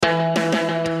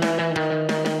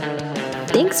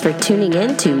Thanks for tuning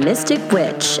in to Mystic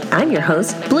Witch. I'm your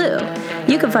host, Blue.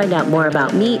 You can find out more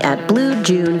about me at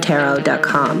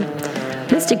bluejunetarot.com.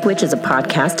 Mystic Witch is a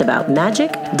podcast about magic,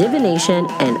 divination,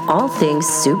 and all things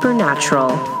supernatural.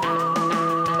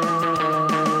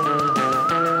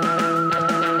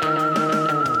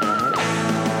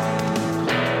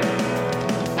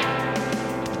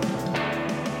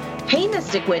 Hey,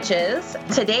 Mystic Witches.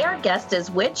 Today our guest is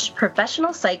witch,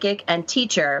 professional psychic, and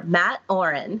teacher, Matt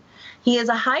Oren. He is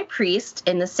a high priest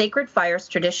in the Sacred Fires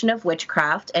tradition of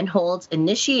witchcraft and holds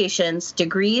initiations,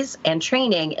 degrees, and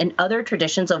training in other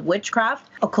traditions of witchcraft,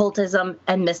 occultism,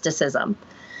 and mysticism.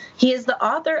 He is the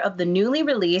author of the newly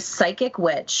released Psychic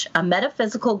Witch, a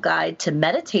metaphysical guide to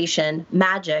meditation,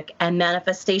 magic, and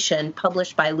manifestation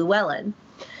published by Llewellyn.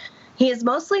 He is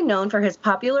mostly known for his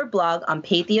popular blog on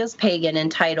Patheos Pagan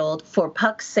entitled For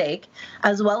Puck's Sake,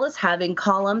 as well as having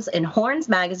columns in Horns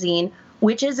Magazine,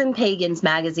 Witches and Pagans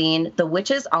Magazine, The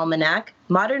Witch's Almanac,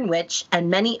 Modern Witch, and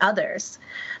many others.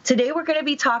 Today we're going to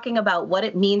be talking about what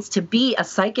it means to be a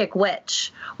psychic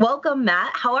witch. Welcome, Matt.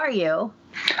 How are you?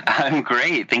 I'm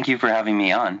great. Thank you for having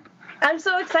me on. I'm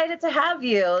so excited to have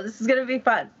you. This is going to be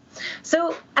fun.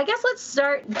 So I guess let's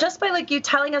start just by you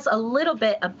telling us a little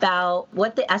bit about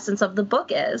what the essence of the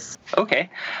book is. Okay.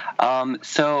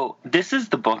 So this is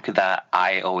the book that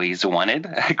I always wanted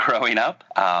growing up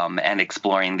and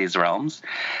exploring these realms.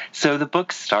 So the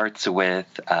book starts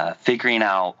with figuring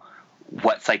out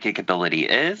what psychic ability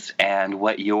is and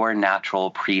what your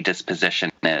natural predisposition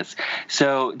is.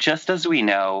 So just as we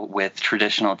know with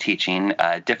traditional teaching,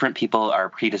 different people are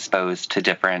predisposed to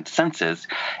different senses,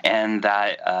 and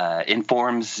that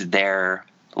informs their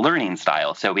learning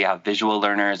style. So we have visual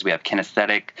learners, we have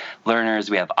kinesthetic learners,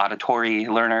 we have auditory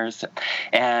learners,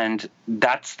 and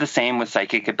that's the same with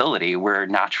psychic ability. We're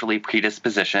naturally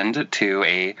predispositioned to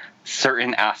a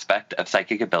certain aspect of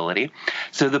psychic ability.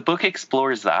 So the book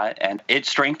explores that, and it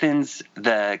strengthens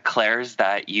the clairs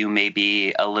that you may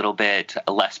be a little bit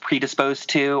less predisposed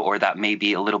to, or that may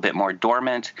be a little bit more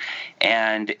dormant.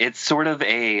 And it's sort of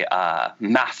a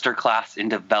masterclass in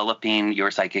developing your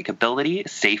psychic ability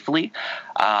safely.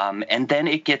 And then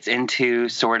it gets into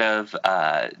sort of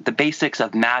the basics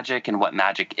of magic and what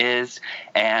magic is,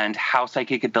 and how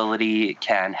psychic ability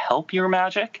can help your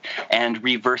magic, and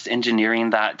reverse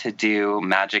engineering that to do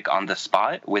magic on the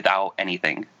spot without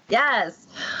anything. Yes.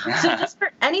 So just for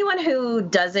anyone who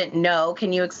doesn't know,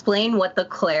 can you explain what the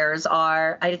clairs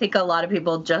are? I think a lot of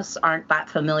people just aren't that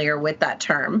familiar with that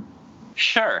term.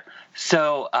 Sure.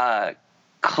 So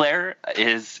clair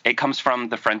it comes from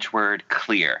the French word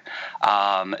clear.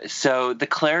 So the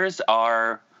clairs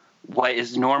are what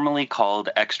is normally called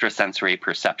extrasensory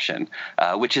perception,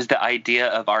 which is the idea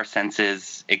of our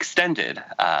senses extended.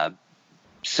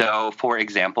 So, for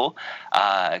example,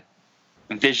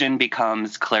 vision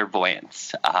becomes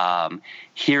clairvoyance.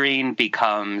 Hearing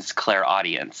becomes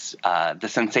clairaudience. The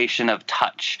sensation of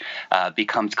touch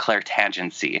becomes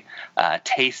clairtangency.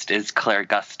 Taste is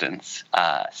clairgustance.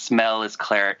 Smell is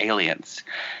clairalience.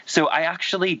 So I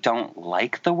actually don't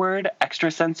like the word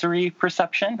extrasensory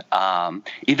perception,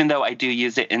 even though I do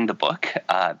use it in the book,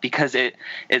 because it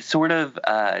sort of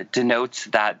denotes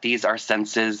that these are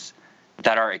senses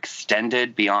that are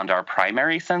extended beyond our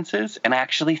primary senses. And I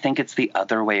actually think it's the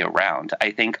other way around.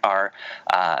 I think our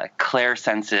clair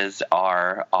senses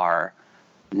are our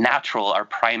natural, our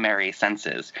primary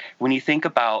senses. When you think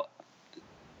about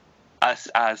us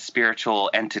as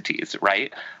spiritual entities,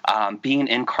 right? Being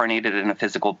incarnated in a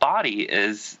physical body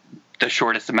is the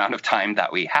shortest amount of time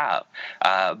that we have.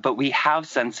 But we have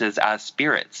senses as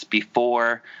spirits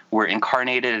before we're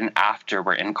incarnated and after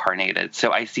we're incarnated.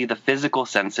 So I see the physical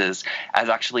senses as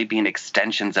actually being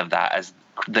extensions of that, as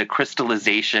the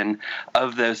crystallization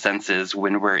of those senses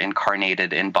when we're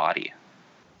incarnated in body.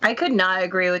 I could not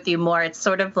agree with you more. It's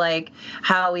sort of like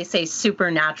how we say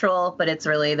supernatural, but it's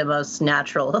really the most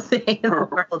natural thing in the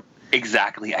world.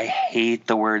 Exactly. I hate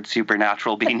the word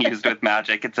supernatural being used with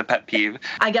magic. It's a pet peeve.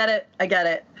 I get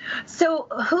it. So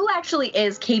who actually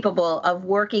is capable of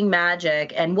working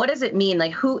magic, and what does it mean?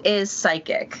 Who is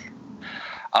psychic?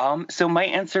 So my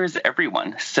answer is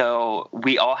everyone. So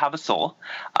we all have a soul,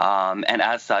 and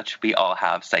as such, we all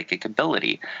have psychic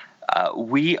ability.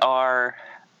 We are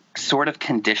sort of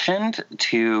conditioned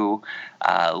to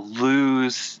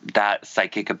lose that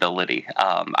psychic ability.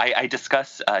 I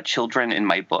discuss children in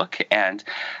my book, and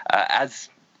as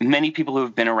many people who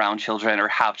have been around children or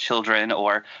have children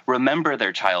or remember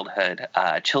their childhood,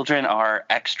 children are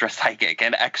extra psychic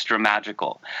and extra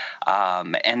magical.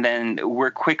 And then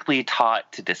we're quickly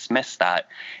taught to dismiss that.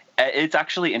 It's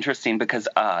actually interesting because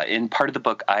in part of the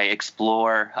book, I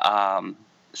explore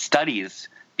studies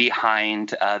behind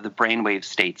the brainwave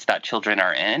states that children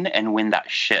are in and when that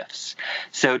shifts.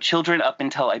 So children up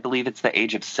until, I believe it's the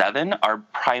age of 7, are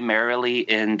primarily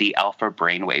in the alpha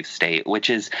brainwave state,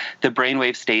 which is the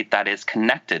brainwave state that is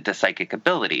connected to psychic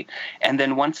ability. And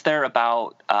then once they're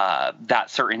about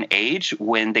that certain age,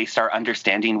 when they start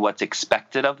understanding what's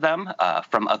expected of them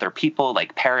from other people,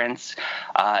 like parents,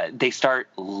 they start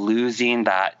losing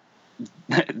that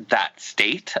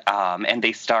state, and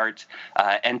they start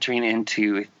entering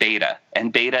into theta.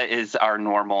 And beta is our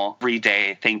normal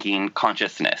everyday thinking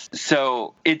consciousness.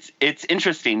 So it's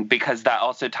interesting because that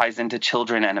also ties into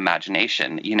children and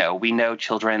imagination. We know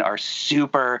children are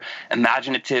super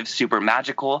imaginative, super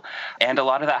magical, and a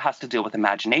lot of that has to deal with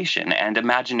imagination. And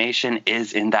imagination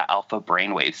is in that alpha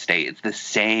brainwave state. It's the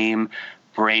same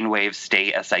brainwave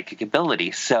state as psychic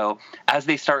ability. So as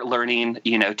they start learning,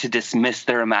 to dismiss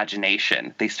their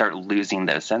imagination, they start losing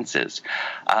those senses.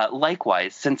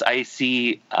 Likewise, since I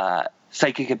see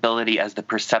psychic ability as the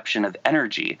perception of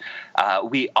energy,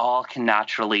 we all can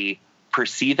naturally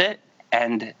perceive it,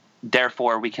 and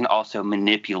therefore we can also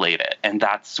manipulate it. And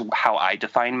that's how I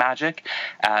define magic,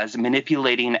 as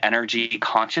manipulating energy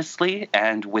consciously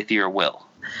and with your will.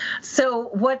 So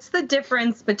what's the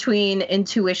difference between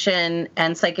intuition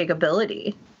and psychic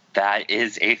ability? That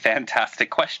is a fantastic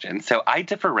question. So I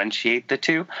differentiate the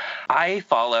two. I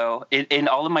follow, in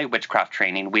all of my witchcraft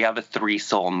training, we have a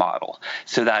 3-soul model.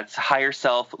 So that's higher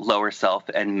self, lower self,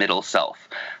 and middle self.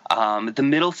 The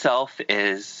middle self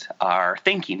is our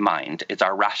thinking mind. It's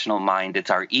our rational mind. It's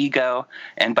our ego.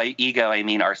 And by ego, I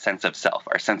mean our sense of self,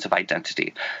 our sense of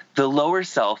identity. The lower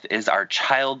self is our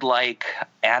childlike,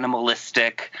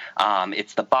 animalistic.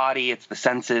 It's the body, it's the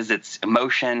senses, it's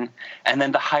emotion. And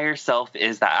then the higher self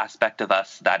is that aspect of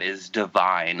us that is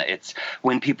divine. It's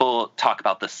when people talk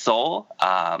about the soul,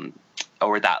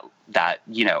 or that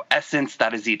essence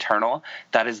that is eternal,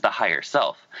 that is the higher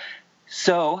self.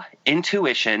 So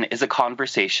intuition is a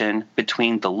conversation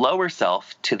between the lower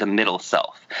self to the middle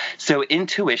self. So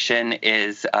intuition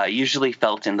is usually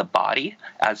felt in the body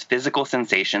as physical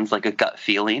sensations, like a gut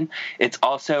feeling. It's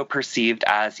also perceived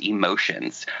as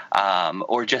emotions,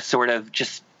 or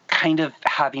just kind of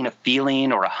having a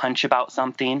feeling or a hunch about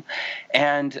something.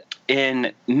 And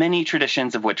in many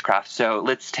traditions of witchcraft, so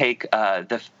let's take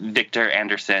the Victor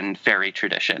Anderson fairy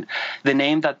tradition. The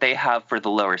name that they have for the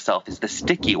lower self is the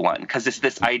sticky one, because it's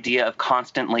this idea of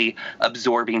constantly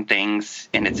absorbing things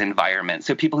in its environment.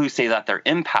 So people who say that they're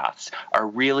empaths are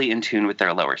really in tune with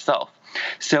their lower self.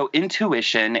 So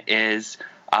intuition is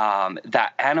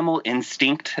that animal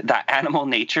instinct, that animal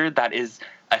nature that is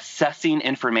assessing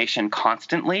information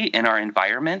constantly in our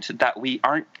environment that we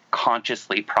aren't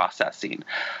consciously processing.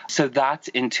 So that's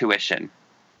intuition.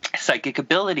 Psychic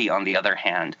ability, on the other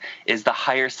hand, is the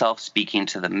higher self speaking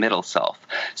to the middle self.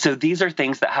 So these are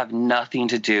things that have nothing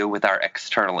to do with our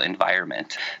external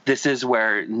environment. This is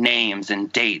where names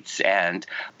and dates and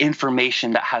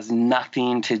information that has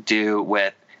nothing to do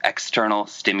with external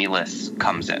stimulus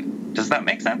comes in. Does that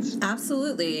make sense?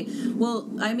 Absolutely. Well,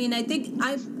 I mean, I think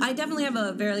I definitely have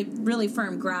a really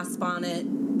firm grasp on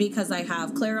it because I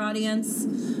have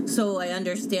clairaudience, so I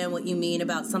understand what you mean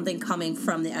about something coming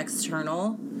from the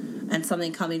external and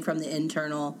something coming from the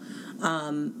internal.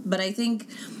 But I think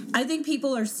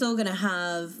people are still going to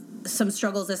have some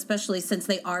struggles, especially since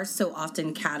they are so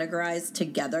often categorized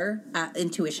together,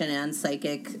 intuition and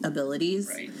psychic abilities.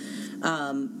 Right.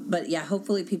 But yeah,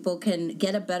 hopefully people can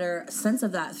get a better sense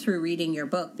of that through reading your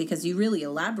book, because you really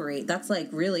elaborate. That's like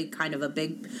really kind of a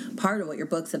big part of what your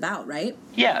book's about, right?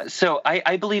 Yeah, so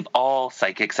I believe all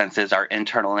psychic senses are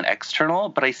internal and external,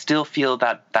 but I still feel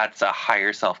that that's a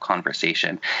higher self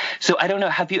conversation. So I don't know,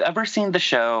 have you ever seen the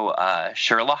show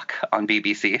Sherlock on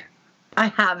BBC? I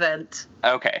haven't.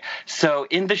 Okay. So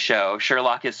in the show,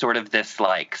 Sherlock is sort of this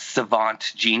like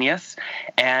savant genius,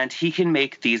 and he can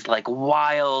make these like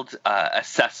wild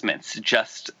assessments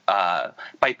just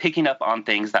by picking up on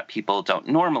things that people don't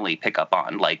normally pick up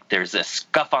on. Like there's a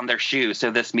scuff on their shoe, so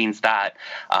this means that,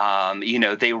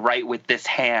 they write with this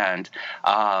hand.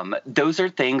 Those are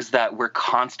things that we're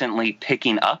constantly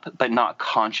picking up, but not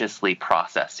consciously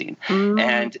processing. Mm.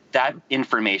 And that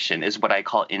information is what I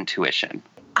call intuition.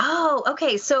 Oh,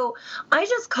 okay. So I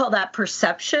just call that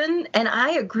perception. And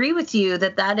I agree with you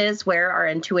that is where our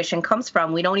intuition comes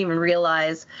from. We don't even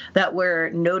realize that we're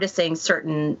noticing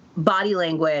certain body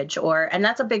language and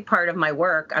that's a big part of my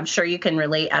work. I'm sure you can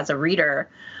relate as a reader.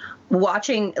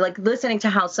 Listening to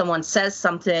how someone says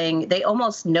something, they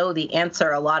almost know the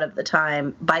answer a lot of the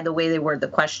time by the way they word the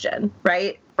question,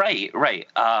 right? Right, right.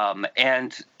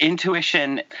 And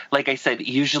intuition, like I said,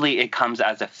 usually it comes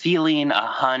as a feeling, a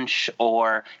hunch,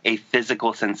 or a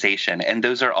physical sensation. And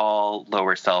those are all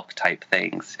lower self type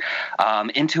things.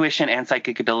 Intuition and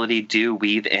psychic ability do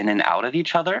weave in and out of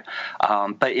each other.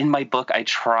 But in my book, I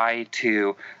try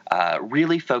to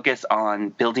really focus on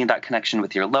building that connection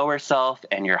with your lower self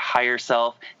and your higher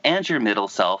self and your middle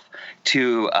self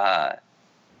to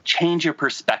change your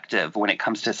perspective when it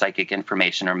comes to psychic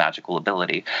information or magical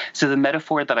ability. So the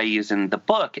metaphor that I use in the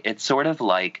book, it's sort of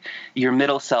like your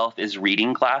middle self is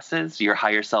reading glasses, your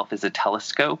higher self is a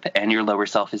telescope, and your lower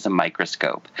self is a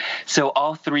microscope. So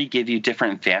all three give you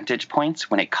different vantage points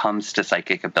when it comes to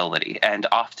psychic ability, and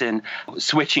often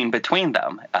switching between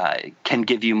them can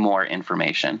give you more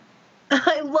information.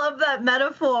 I love that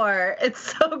metaphor.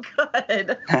 It's so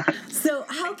good. So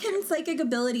how can psychic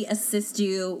ability assist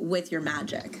you with your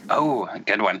magic? Oh,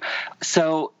 good one.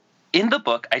 So in the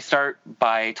book, I start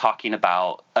by talking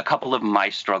about a couple of my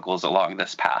struggles along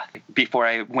this path. Before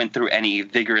I went through any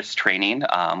vigorous training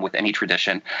with any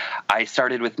tradition, I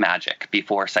started with magic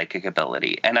before psychic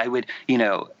ability. And I would,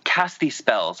 cast these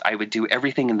spells. I would do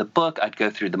everything in the book. I'd go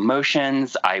through the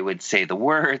motions. I would say the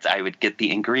words. I would get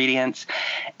the ingredients.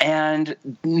 And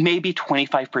maybe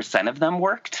 25% of them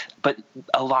worked, but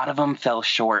a lot of them fell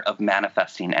short of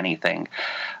manifesting anything.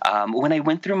 When I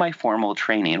went through my formal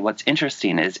training, what's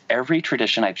interesting is every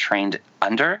tradition I've trained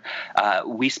under,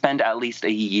 we spend at least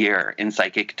a year in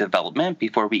psychic development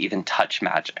before we even touch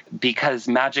magic, because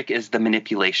magic is the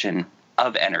manipulation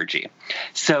of energy.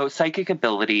 So psychic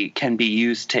ability can be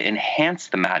used to enhance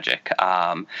the magic.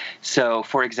 So,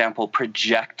 for example,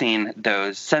 projecting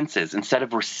those senses, instead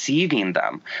of receiving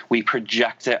them, we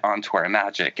project it onto our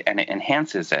magic and it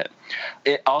enhances it.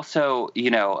 It also,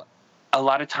 a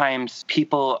lot of times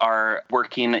people are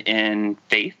working in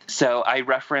faith. So I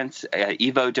reference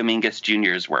Ivo Dominguez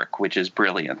Jr.'s work, which is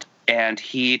brilliant. And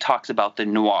he talks about the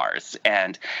noirs.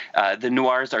 And the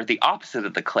noirs are the opposite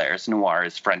of the clairs. Noir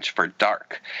is French for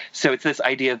dark. So it's this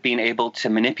idea of being able to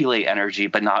manipulate energy,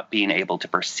 but not being able to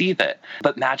perceive it.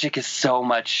 But magic is so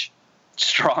much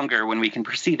stronger when we can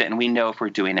perceive it and we know if we're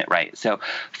doing it right. So,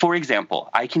 for example,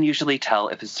 I can usually tell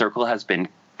if a circle has been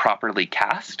properly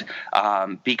cast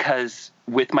because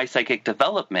with my psychic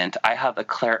development, I have a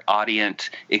clairaudient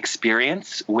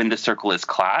experience when the circle is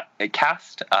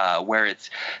cast, where it's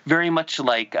very much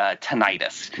like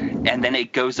tinnitus, and then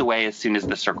it goes away as soon as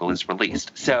the circle is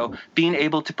released. So being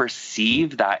able to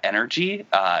perceive that energy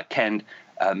can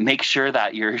make sure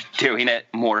that you're doing it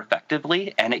more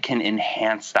effectively, and it can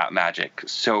enhance that magic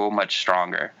so much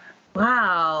stronger.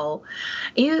 Wow.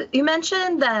 You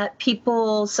mentioned that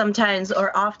people sometimes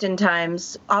or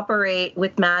oftentimes operate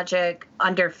with magic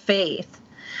under faith.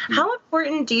 How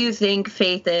important do you think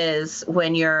faith is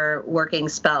when you're working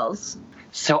spells?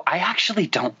 So I actually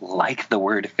don't like the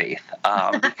word faith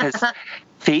because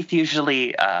faith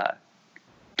usually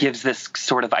gives this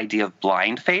sort of idea of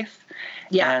blind faith.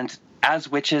 Yeah. And as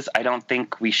witches, I don't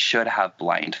think we should have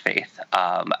blind faith.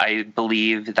 I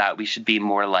believe that we should be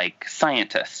more like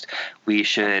scientists. We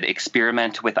should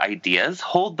experiment with ideas,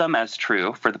 hold them as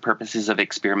true for the purposes of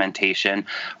experimentation,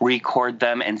 record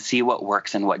them, and see what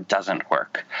works and what doesn't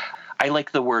work. I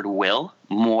like the word will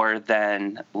more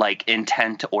than like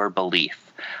intent or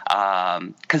belief.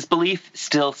 Because belief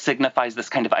still signifies this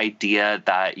kind of idea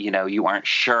that, you aren't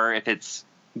sure if it's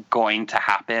going to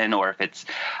happen or if it's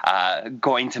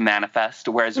going to manifest,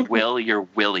 whereas will, you're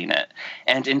willing it.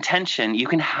 And intention, you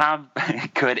can have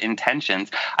good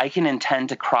intentions. I can intend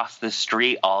to cross the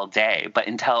street all day, but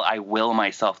until I will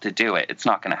myself to do it, it's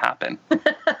not going to happen.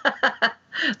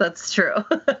 That's true.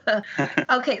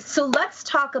 Okay, so let's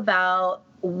talk about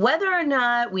whether or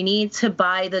not we need to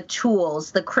buy the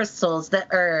tools, the crystals, the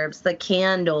herbs, the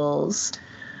candles.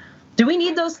 Do we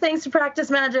need those things to practice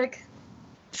magic?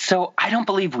 So I don't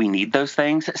believe we need those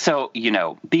things. So,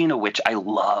 being a witch, I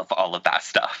love all of that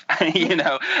stuff.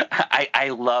 I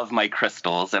love my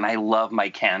crystals and I love my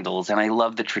candles and I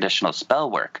love the traditional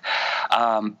spell work.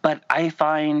 But I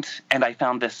find, and I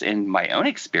found this in my own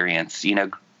experience,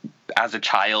 as a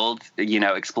child,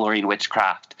 exploring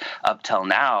witchcraft up till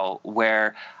now,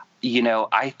 where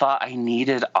I thought I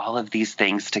needed all of these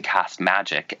things to cast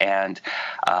magic. And,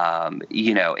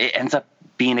 it ends up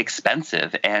being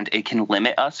expensive, and it can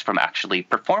limit us from actually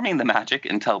performing the magic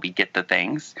until we get the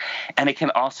things. And it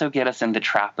can also get us in the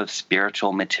trap of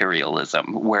spiritual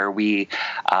materialism, where we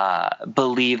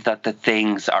believe that the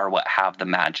things are what have the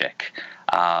magic.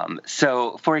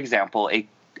 So, for example,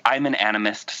 I'm an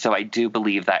animist, so I do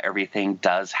believe that everything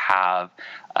does have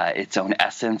its own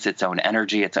essence, its own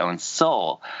energy, its own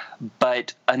soul.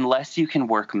 But unless you can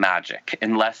work magic,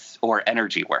 or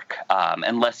energy work,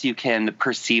 unless you can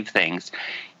perceive things,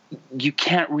 you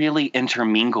can't really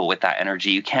intermingle with that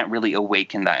energy. You can't really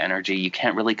awaken that energy. You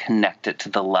can't really connect it to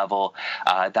the level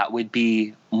that would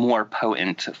be more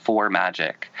potent for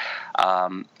magic.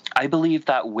 I believe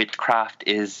that witchcraft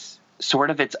is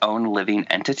sort of its own living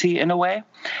entity in a way,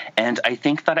 and I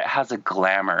think that it has a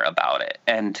glamour about it.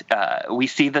 And we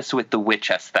see this with the witch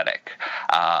aesthetic,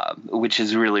 which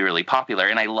is really, really popular,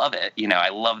 and I love it. I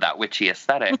love that witchy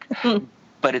aesthetic.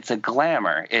 But it's a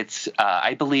glamour.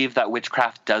 I believe that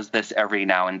witchcraft does this every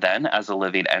now and then as a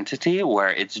living entity,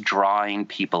 where it's drawing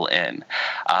people in.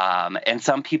 And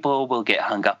some people will get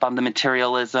hung up on the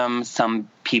materialism. Some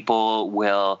people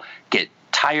will get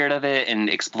tired of it and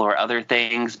explore other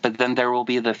things. But then there will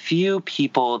be the few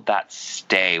people that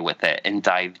stay with it and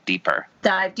dive deeper.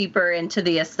 Dive deeper into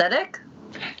the aesthetic?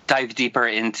 Dive deeper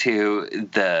into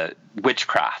the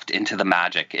witchcraft, into the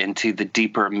magic, into the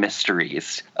deeper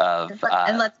mysteries of...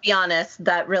 and let's be honest,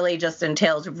 that really just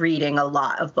entails reading a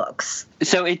lot of books.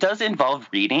 So it does involve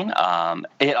reading.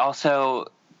 It also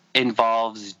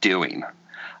involves doing.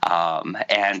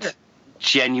 And sure.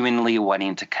 Genuinely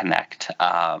wanting to connect.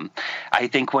 I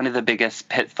think one of the biggest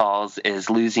pitfalls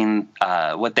is losing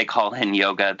what they call in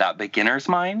yoga that beginner's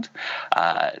mind.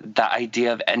 The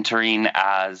idea of entering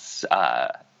as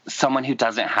someone who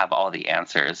doesn't have all the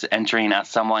answers, entering as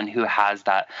someone who has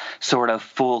that sort of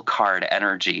full card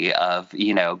energy of,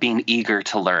 being eager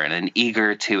to learn and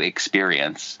eager to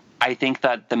experience. I think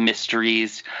that the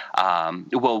mysteries,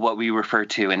 what we refer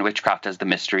to in witchcraft as the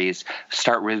mysteries,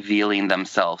 start revealing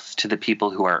themselves to the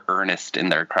people who are earnest in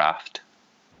their craft.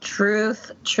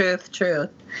 Truth.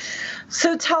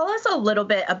 So tell us a little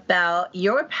bit about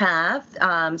your path,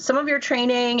 some of your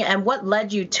training, and what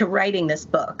led you to writing this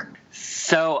book.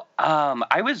 So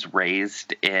I was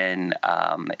raised in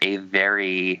a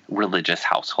very religious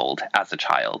household as a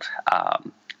child.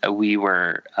 We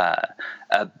were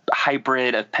a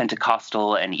hybrid of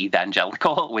Pentecostal and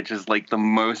evangelical, which is like the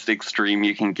most extreme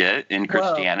you can get in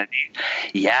Christianity. Whoa.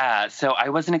 Yeah, so I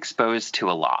wasn't exposed to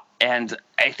a lot. And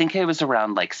I think I was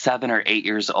around like 7 or 8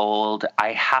 years old.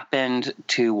 I happened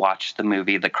to watch the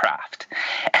movie The Craft.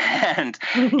 And,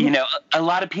 a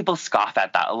lot of people scoff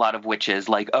at that. A lot of witches,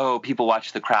 like, oh, people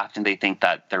watch The Craft and they think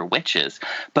that they're witches.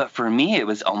 But for me, it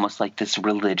was almost like this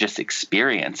religious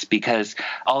experience, because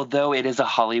although it is a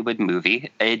Hollywood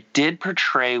movie, it did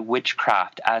portray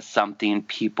witchcraft as something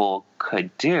people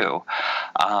could do.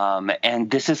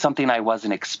 And this is something I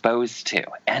wasn't exposed to.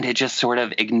 And it just sort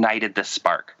of ignited the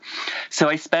spark. So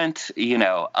I spent,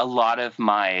 a lot of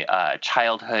my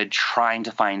childhood trying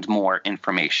to find more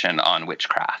information on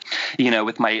witchcraft,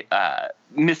 with my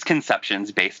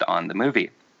misconceptions based on the movie.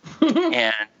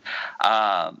 And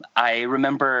I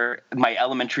remember my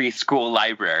elementary school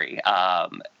library.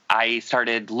 I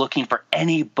started looking for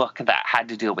any book that had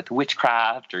to deal with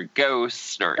witchcraft or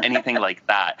ghosts or anything like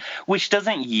that, which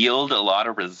doesn't yield a lot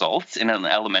of results in an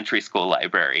elementary school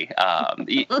library.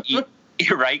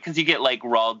 You're right, because you get like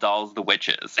Roald Dahl's The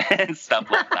Witches and stuff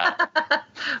like that.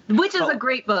 Which is a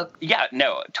great book. Yeah,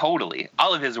 no, totally.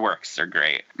 All of his works are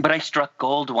great. But I struck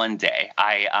gold one day.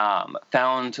 I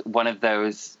found one of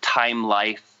those Time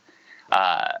Life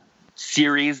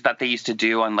series that they used to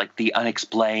do on like the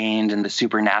unexplained and the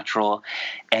supernatural,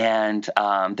 and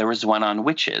there was one on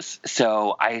witches.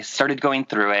 So I started going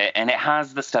through it, and it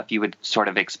has the stuff you would sort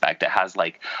of expect. It has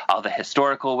like all the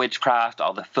historical witchcraft,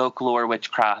 all the folklore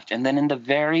witchcraft, and then in the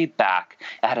very back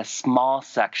it had a small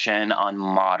section on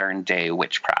modern day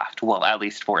witchcraft, well, at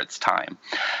least for its time.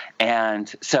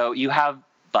 And so you have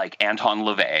like Anton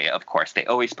LaVey, of course. They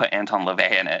always put Anton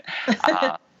LaVey in it.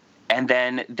 And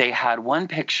then they had one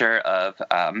picture of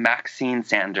Maxine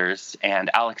Sanders and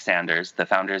Alex Sanders, the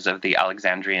founders of the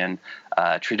Alexandrian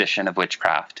tradition of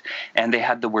witchcraft. And they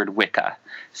had the word Wicca.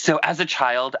 So as a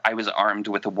child, I was armed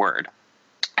with a word.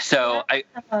 So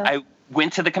I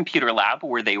went to the computer lab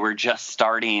where they were just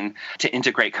starting to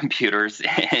integrate computers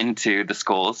into the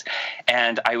schools.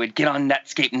 And I would get on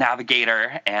Netscape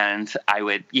Navigator and I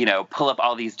would, pull up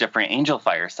all these different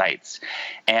Angelfire sites.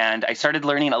 And I started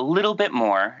learning a little bit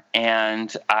more.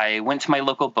 And I went to my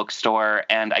local bookstore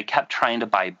and I kept trying to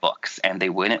buy books, and they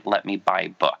wouldn't let me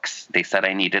buy books. They said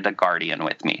I needed a guardian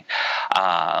with me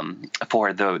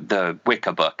for the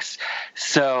Wicca books.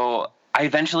 So I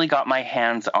eventually got my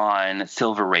hands on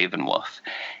Silver Ravenwolf,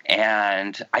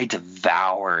 and I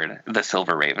devoured the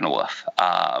Silver Ravenwolf.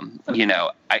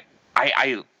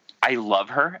 I love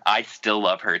her. I still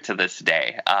love her to this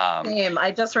day. Same.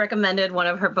 I just recommended one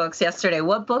of her books yesterday.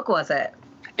 What book was it?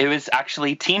 It was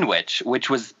actually Teen Witch, which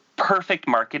was perfect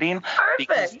marketing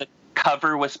because the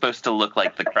cover was supposed to look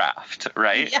like The Craft,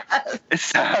 right? Yes.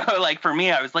 So, like, for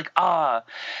me, I was like,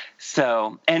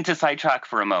 So, and to sidetrack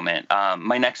for a moment,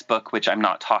 my next book, which I'm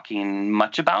not talking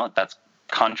much about, that's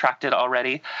contracted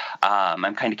already.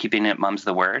 I'm kind of keeping it mum's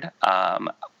the word. I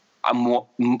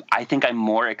think I'm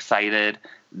more excited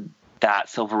that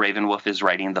Silver Ravenwolf is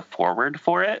writing the foreword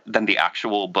for it than the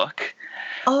actual book.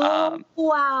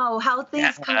 Wow. How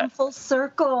things come full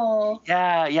circle.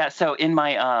 Yeah. So in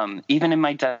my, even in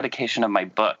my dedication of my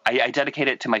book, I dedicate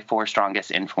it to my 4 strongest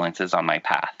influences on my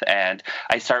path. And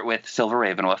I start with Silver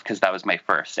Ravenwolf because that was my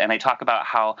first. And I talk about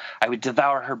how I would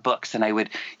devour her books and I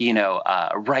would,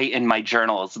 write in my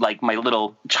journals, like my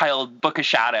little child book of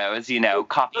shadows,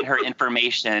 copying her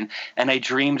information. And I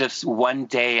dreamed of one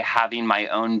day having my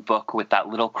own book with that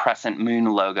little crescent moon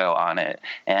logo on it.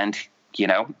 And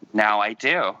now I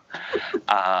do.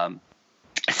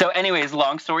 So anyways,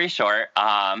 long story short,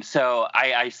 so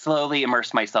I slowly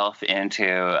immersed myself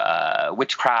into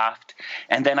witchcraft,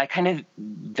 and then I kind of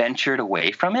ventured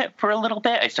away from it for a little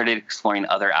bit. I started exploring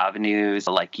other avenues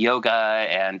like yoga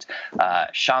and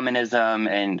shamanism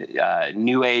and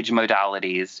new age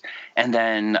modalities. And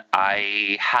then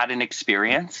I had an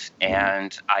experience,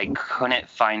 and I couldn't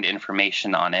find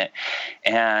information on it.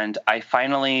 And I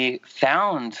finally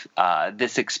found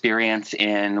this experience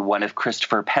in one of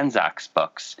Christopher Penczak's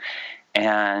books.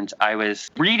 And I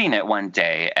was reading it one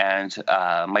day, and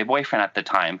my boyfriend at the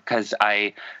time, because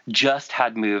I just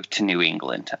had moved to New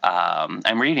England,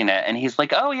 I'm reading it, and he's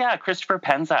like, oh, yeah, Christopher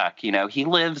Penczak, he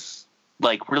lives,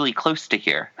 like, really close to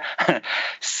here.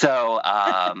 So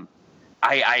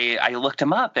I looked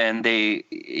him up, and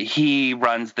he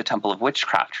runs the Temple of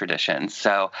Witchcraft tradition.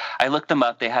 So I looked them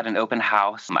up. They had an open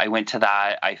house. I went to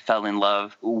that. I fell in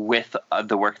love with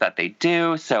the work that they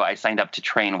do. So I signed up to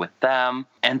train with them.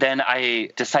 And then I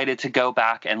decided to go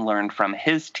back and learn from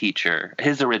his teacher,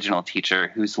 his original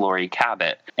teacher, who's Laurie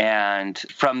Cabot. And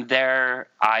from there,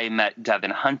 I met Devin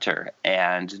Hunter.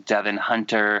 And Devin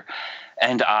Hunter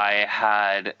and I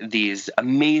had these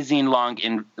amazing long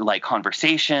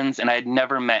conversations, and I had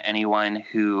never met anyone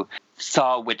who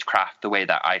saw witchcraft the way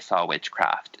that I saw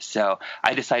witchcraft. So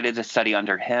I decided to study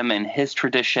under him and his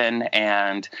tradition,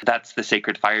 and that's the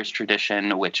Sacred Fires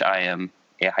tradition, which I am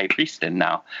a high priest in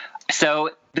now. So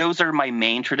those are my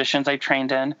main traditions I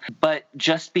trained in, but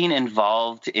just being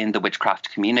involved in the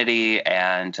witchcraft community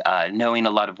and knowing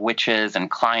a lot of witches and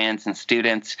clients and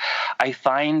students, I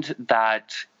find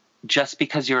that just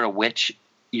because you're a witch,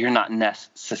 you're not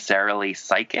necessarily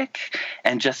psychic.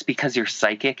 And just because you're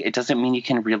psychic, it doesn't mean you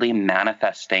can really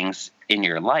manifest things in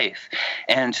your life.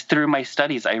 And through my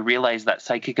studies, I realized that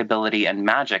psychic ability and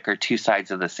magic are 2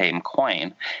 sides of the same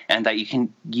coin, and that you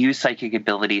can use psychic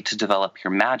ability to develop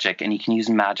your magic, and you can use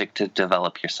magic to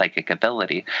develop your psychic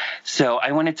ability. So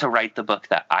I wanted to write the book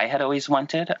that I had always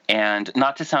wanted. And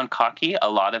not to sound cocky, a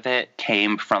lot of it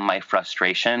came from my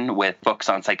frustration with books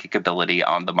on psychic ability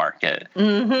on the market.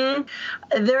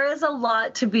 Mm-hmm. There is a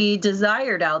lot to be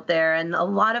desired out there, and a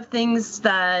lot of things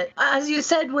that, as you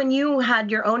said, when you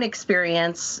had your own experience,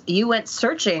 you went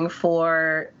searching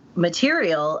for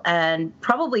material and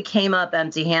probably came up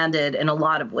empty-handed in a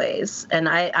lot of ways. And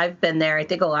I've been there. I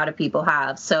think a lot of people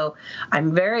have. So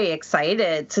I'm very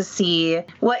excited to see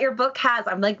what your book has.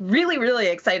 I'm like really, really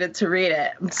excited to read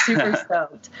it. I'm super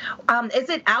stoked. Is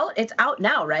it out? It's out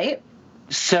now, right?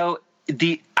 So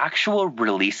the actual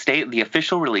release date, the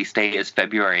official release date is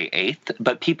February 8th,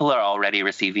 but people are already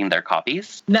receiving their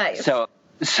copies. Nice.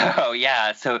 So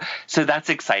yeah, so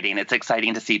that's exciting. It's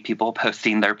exciting to see people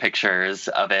posting their pictures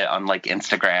of it on like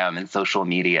Instagram and social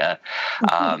media,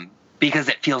 because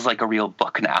it feels like a real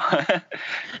book now.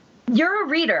 You're a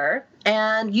reader,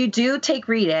 and you do take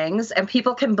readings, and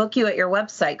people can book you at your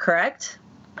website, correct?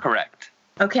 Correct.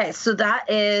 Okay, so that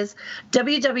is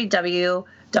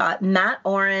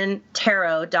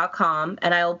www.mattorentarot.com,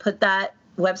 and I will put that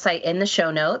website in the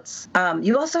show notes.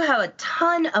 You also have a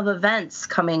ton of events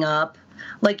coming up.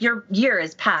 Like, your year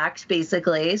is packed,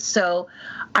 basically. So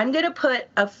I'm going to put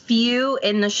a few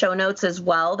in the show notes as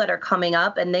well that are coming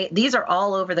up. And these are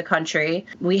all over the country.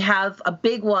 We have a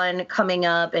big one coming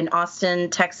up in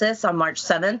Austin, Texas on March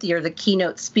 7th. You're the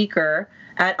keynote speaker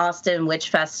at Austin Witch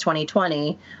Fest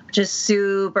 2020, which is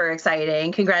super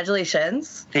exciting.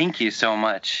 Congratulations. Thank you so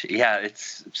much. Yeah,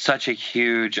 it's such a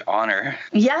huge honor.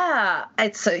 Yeah,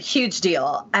 it's a huge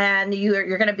deal. And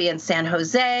you're going to be in San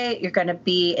Jose. You're going to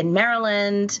be in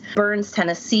Maryland, Burns,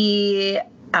 Tennessee,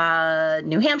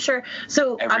 New Hampshire.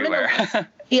 So everywhere.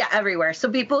 Yeah, everywhere.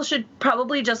 So people should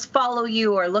probably just follow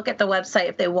you or look at the website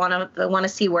if they want to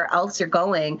see where else you're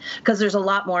going, because there's a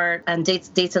lot more and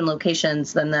dates and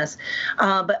locations than this.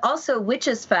 But also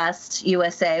Witches Fest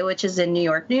USA, which is in New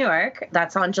York, New York.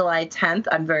 That's on July 10th.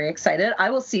 I'm very excited.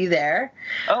 I will see you there.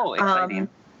 Oh, exciting.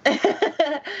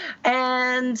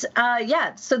 And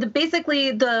so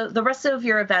basically the rest of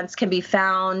your events can be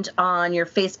found on your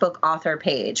Facebook author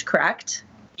page, correct?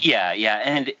 Yeah.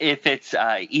 And if it's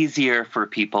easier for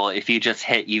people, if you just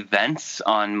hit events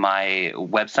on my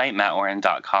website,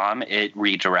 mattoren.com, it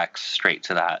redirects straight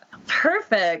to that.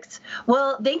 Perfect.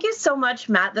 Well, thank you so much,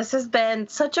 Matt. This has been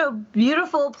such a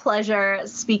beautiful pleasure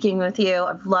speaking with you.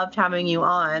 I've loved having you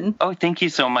on. Oh, thank you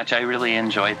so much. I really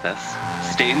enjoyed this.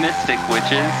 Stay mystic,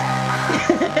 witches.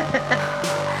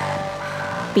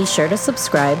 Be sure to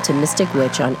subscribe to Mystic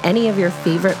Witch on any of your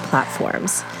favorite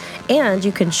platforms. And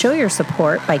you can show your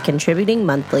support by contributing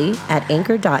monthly at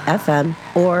anchor.fm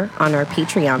or on our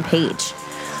Patreon page.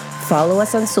 Follow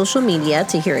us on social media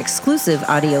to hear exclusive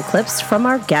audio clips from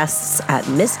our guests at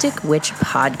Mystic Witch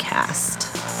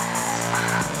Podcast.